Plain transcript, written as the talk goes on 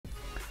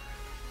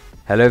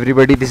Hello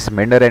everybody, this is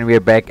Mender and we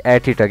are back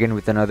at it again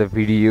with another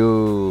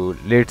video.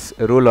 Let's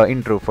roll our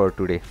intro for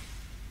today.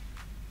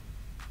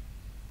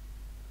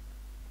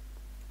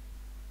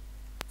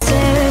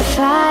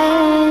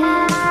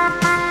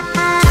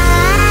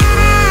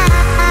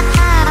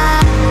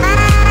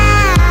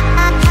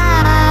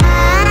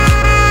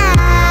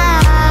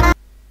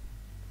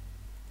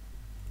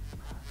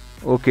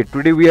 Okay,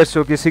 today we are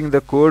showcasing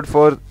the code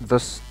for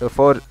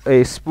for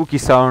a spooky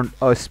sound,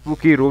 a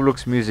spooky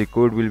Roblox music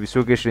code will be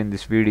showcased in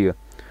this video.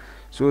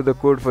 So the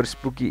code for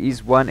spooky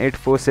is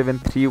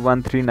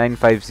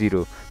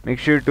 18473133950. Make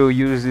sure to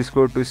use this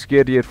code to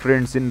scare your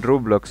friends in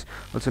Roblox.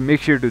 Also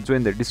make sure to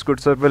join the Discord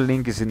server,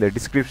 link is in the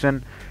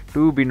description,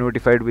 to be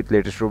notified with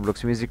latest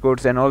Roblox music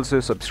codes, and also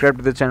subscribe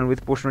to the channel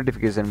with post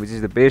notification, which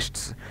is the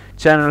best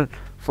channel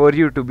for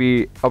you to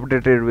be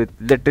updated with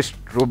latest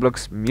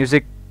Roblox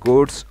music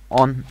codes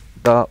on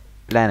the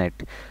planet.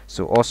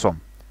 So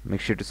awesome. Make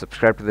sure to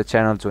subscribe to the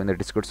channel, join the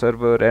Discord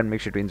server, and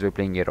make sure to enjoy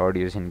playing your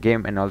audios in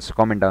game, and also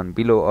comment down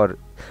below or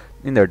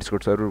in the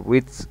Discord server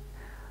which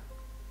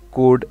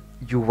code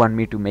you want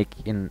me to make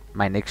in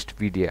my next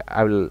video.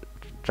 I will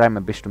try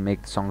my best to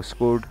make the song's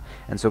code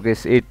and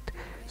showcase it.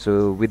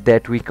 So with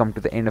that we come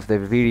to the end of the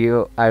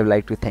video. I would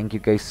like to thank you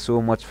guys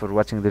so much for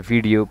watching the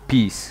video.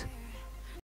 Peace.